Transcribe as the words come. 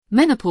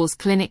Menopause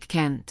Clinic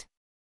Kent.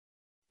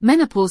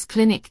 Menopause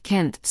Clinic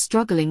Kent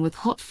struggling with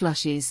hot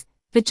flushes,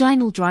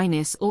 vaginal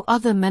dryness or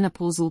other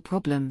menopausal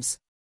problems.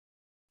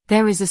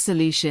 There is a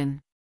solution.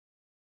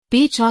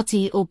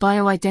 BHRT or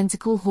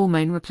bioidentical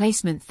hormone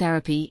replacement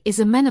therapy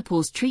is a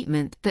menopause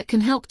treatment that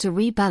can help to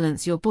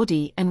rebalance your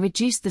body and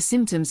reduce the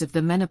symptoms of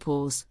the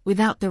menopause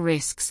without the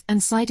risks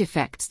and side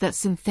effects that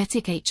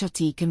synthetic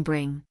HRT can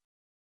bring.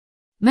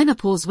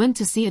 Menopause went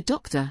to see a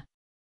doctor.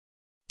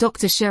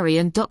 Dr. Sherry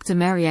and Dr.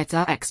 Mariette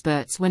are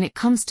experts when it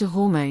comes to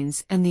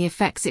hormones and the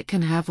effects it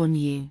can have on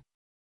you.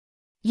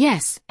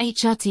 Yes,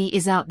 HRT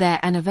is out there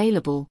and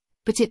available,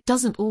 but it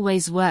doesn't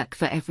always work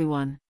for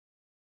everyone.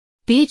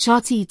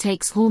 BHRT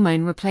takes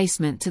hormone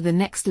replacement to the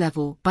next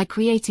level by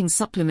creating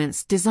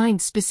supplements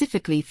designed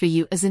specifically for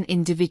you as an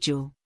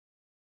individual.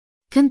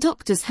 Can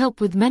doctors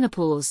help with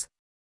menopause?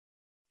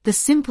 The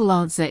simple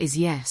answer is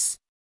yes.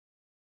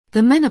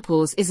 The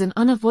menopause is an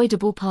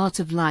unavoidable part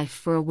of life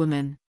for a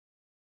woman.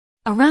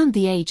 Around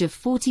the age of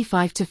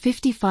 45 to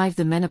 55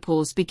 the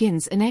menopause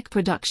begins and egg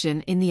production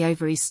in the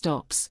ovaries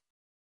stops.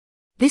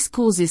 This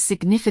causes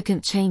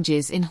significant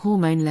changes in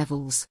hormone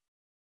levels.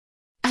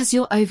 As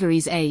your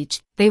ovaries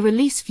age, they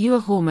release fewer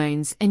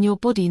hormones and your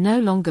body no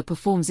longer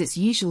performs its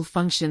usual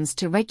functions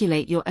to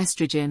regulate your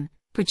estrogen,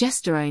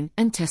 progesterone,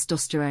 and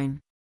testosterone.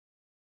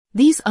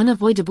 These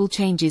unavoidable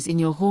changes in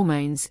your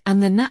hormones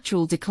and the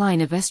natural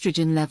decline of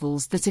estrogen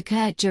levels that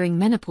occur during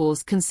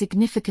menopause can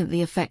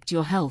significantly affect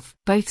your health,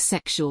 both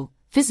sexual,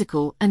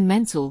 physical, and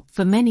mental,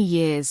 for many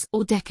years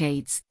or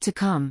decades to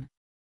come.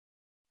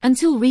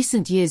 Until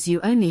recent years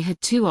you only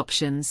had two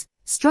options: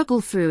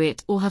 struggle through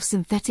it or have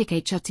synthetic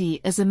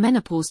HRT as a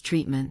menopause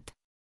treatment.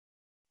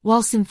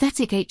 While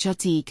synthetic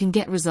HRT can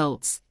get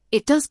results,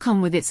 it does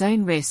come with its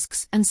own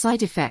risks and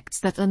side effects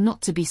that are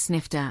not to be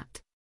sniffed at.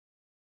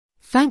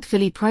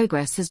 Thankfully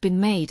progress has been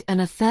made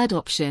and a third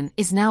option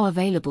is now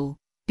available: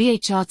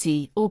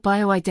 BHRT or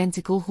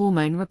bioidentical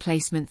hormone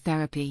replacement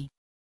therapy.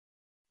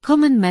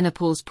 Common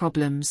menopause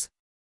problems.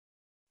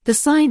 The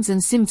signs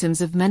and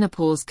symptoms of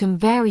menopause can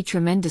vary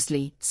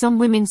tremendously. Some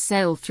women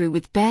sail through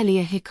with barely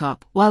a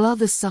hiccup, while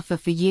others suffer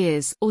for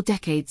years or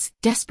decades,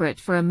 desperate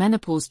for a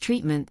menopause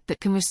treatment that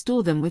can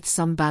restore them with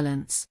some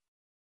balance.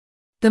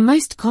 The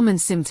most common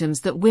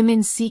symptoms that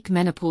women seek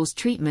menopause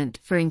treatment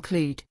for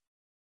include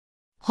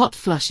hot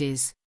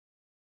flushes.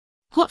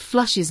 Hot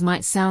flushes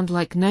might sound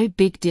like no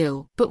big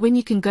deal, but when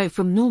you can go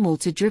from normal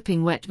to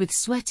dripping wet with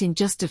sweat in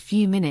just a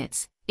few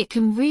minutes, it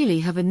can really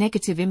have a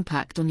negative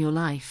impact on your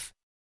life.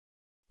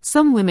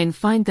 Some women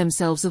find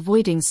themselves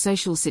avoiding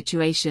social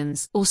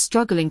situations or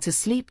struggling to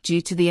sleep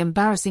due to the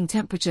embarrassing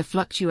temperature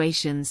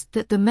fluctuations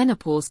that the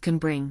menopause can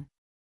bring.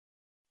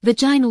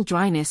 Vaginal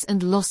dryness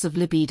and loss of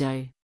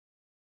libido.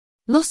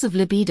 Loss of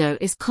libido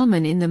is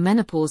common in the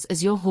menopause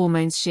as your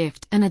hormones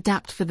shift and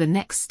adapt for the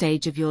next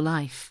stage of your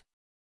life.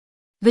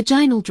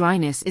 Vaginal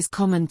dryness is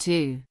common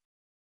too.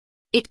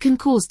 It can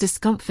cause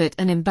discomfort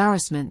and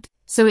embarrassment,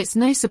 so it's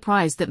no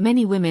surprise that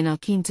many women are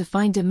keen to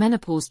find a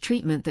menopause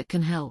treatment that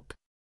can help.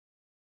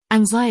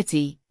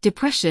 Anxiety,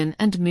 depression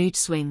and mood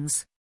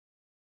swings.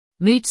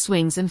 Mood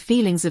swings and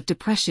feelings of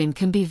depression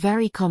can be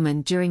very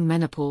common during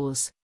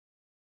menopause.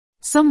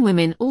 Some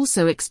women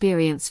also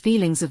experience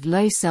feelings of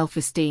low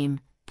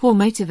self-esteem, poor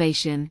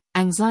motivation,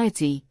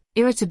 anxiety,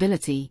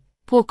 irritability,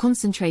 poor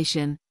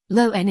concentration,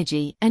 low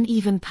energy, and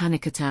even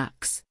panic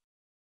attacks.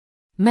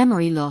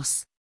 Memory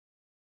loss.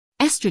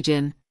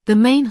 Estrogen, the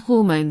main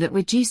hormone that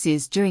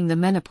reduces during the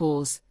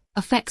menopause,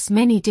 affects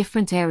many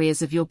different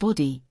areas of your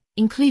body,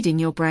 including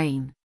your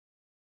brain.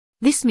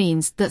 This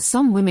means that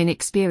some women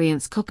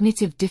experience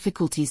cognitive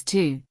difficulties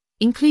too,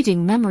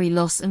 including memory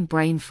loss and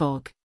brain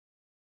fog.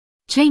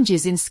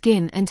 Changes in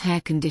skin and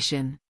hair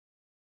condition.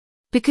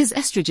 Because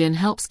estrogen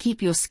helps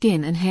keep your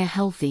skin and hair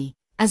healthy,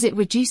 as it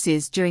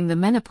reduces during the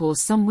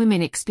menopause, some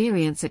women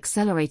experience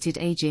accelerated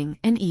aging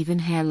and even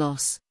hair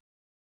loss.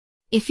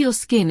 If your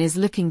skin is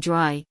looking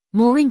dry,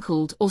 more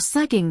wrinkled or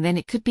sagging, then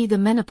it could be the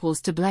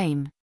menopause to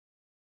blame.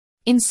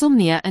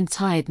 Insomnia and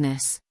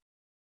tiredness.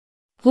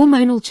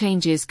 Hormonal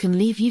changes can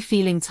leave you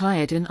feeling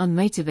tired and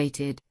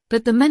unmotivated,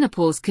 but the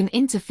menopause can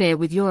interfere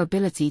with your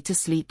ability to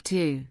sleep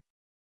too.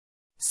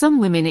 Some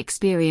women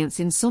experience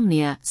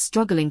insomnia,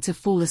 struggling to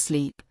fall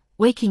asleep,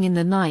 waking in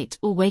the night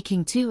or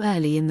waking too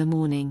early in the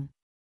morning.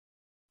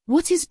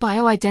 What is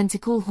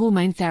bioidentical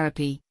hormone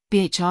therapy,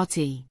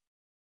 BHRT?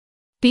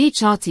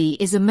 BHRT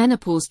is a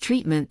menopause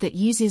treatment that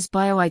uses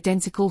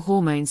bioidentical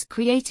hormones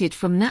created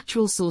from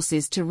natural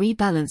sources to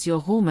rebalance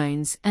your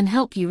hormones and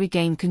help you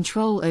regain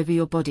control over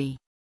your body.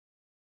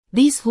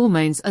 These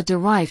hormones are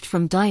derived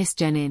from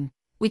diestgenin,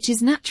 which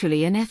is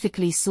naturally and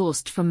ethically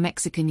sourced from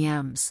Mexican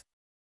yams.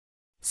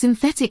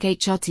 Synthetic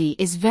HRT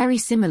is very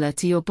similar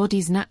to your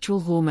body's natural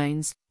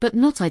hormones, but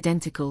not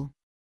identical.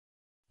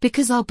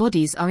 Because our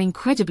bodies are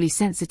incredibly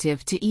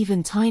sensitive to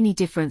even tiny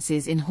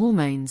differences in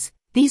hormones,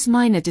 these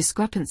minor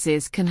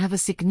discrepancies can have a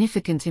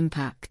significant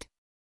impact.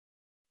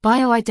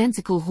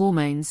 Bioidentical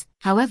hormones,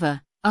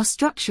 however, are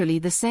structurally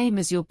the same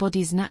as your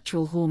body's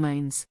natural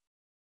hormones.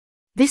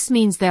 This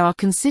means there are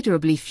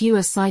considerably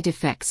fewer side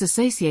effects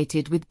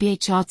associated with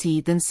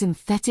BHRT than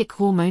synthetic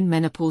hormone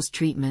menopause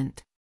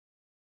treatment.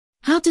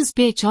 How does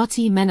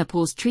BHRT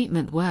menopause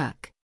treatment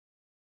work?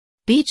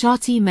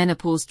 BHRT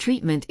menopause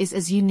treatment is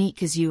as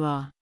unique as you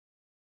are.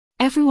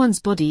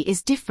 Everyone's body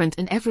is different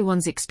and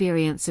everyone's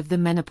experience of the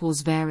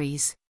menopause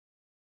varies.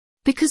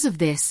 Because of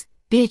this,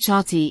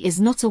 BHRT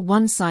is not a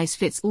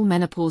one-size-fits-all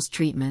menopause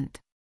treatment.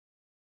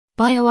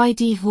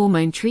 BioID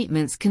hormone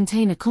treatments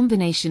contain a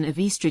combination of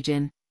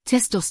estrogen,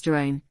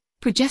 testosterone,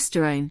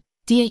 progesterone,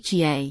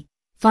 DHEA,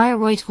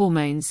 thyroid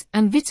hormones,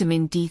 and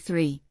vitamin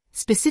D3,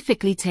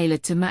 specifically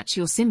tailored to match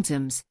your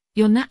symptoms,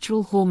 your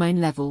natural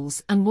hormone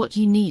levels, and what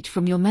you need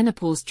from your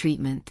menopause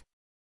treatment.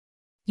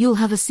 You'll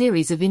have a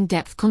series of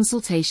in-depth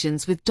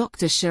consultations with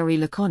Dr.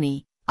 Sheri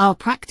Lakoni, our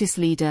practice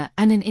leader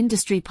and an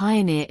industry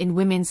pioneer in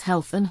women's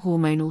health and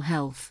hormonal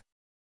health.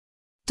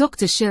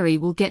 Dr. Sheri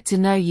will get to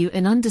know you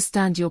and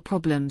understand your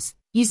problems,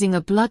 using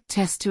a blood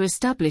test to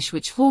establish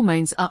which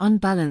hormones are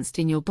unbalanced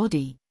in your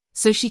body,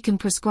 so she can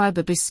prescribe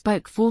a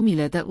bespoke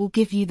formula that will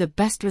give you the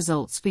best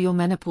results for your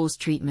menopause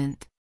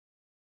treatment.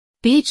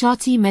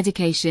 BHRT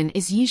medication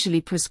is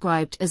usually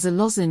prescribed as a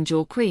lozenge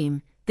or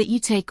cream that you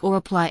take or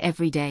apply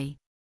every day.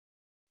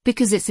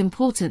 Because it's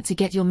important to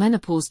get your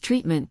menopause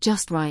treatment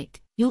just right,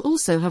 you'll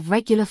also have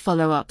regular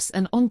follow-ups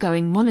and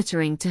ongoing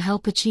monitoring to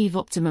help achieve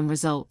optimum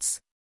results.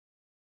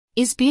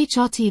 Is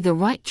BHRT the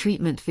right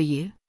treatment for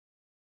you?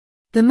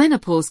 The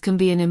menopause can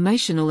be an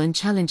emotional and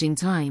challenging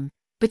time,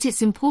 but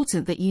it's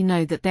important that you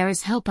know that there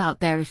is help out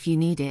there if you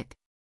need it.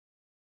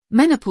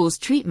 Menopause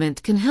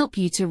treatment can help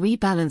you to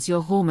rebalance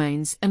your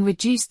hormones and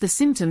reduce the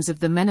symptoms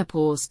of the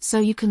menopause so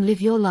you can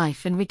live your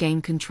life and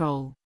regain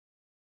control.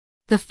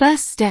 The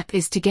first step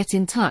is to get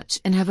in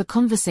touch and have a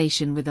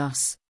conversation with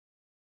us.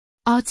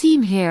 Our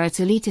team here at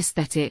Elite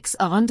Aesthetics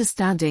are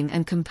understanding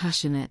and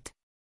compassionate.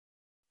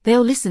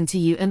 They'll listen to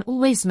you and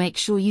always make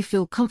sure you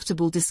feel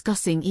comfortable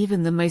discussing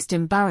even the most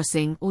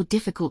embarrassing or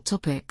difficult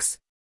topics.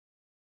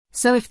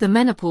 So if the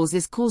menopause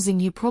is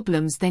causing you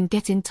problems, then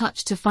get in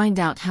touch to find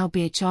out how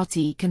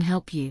BHRT can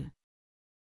help you.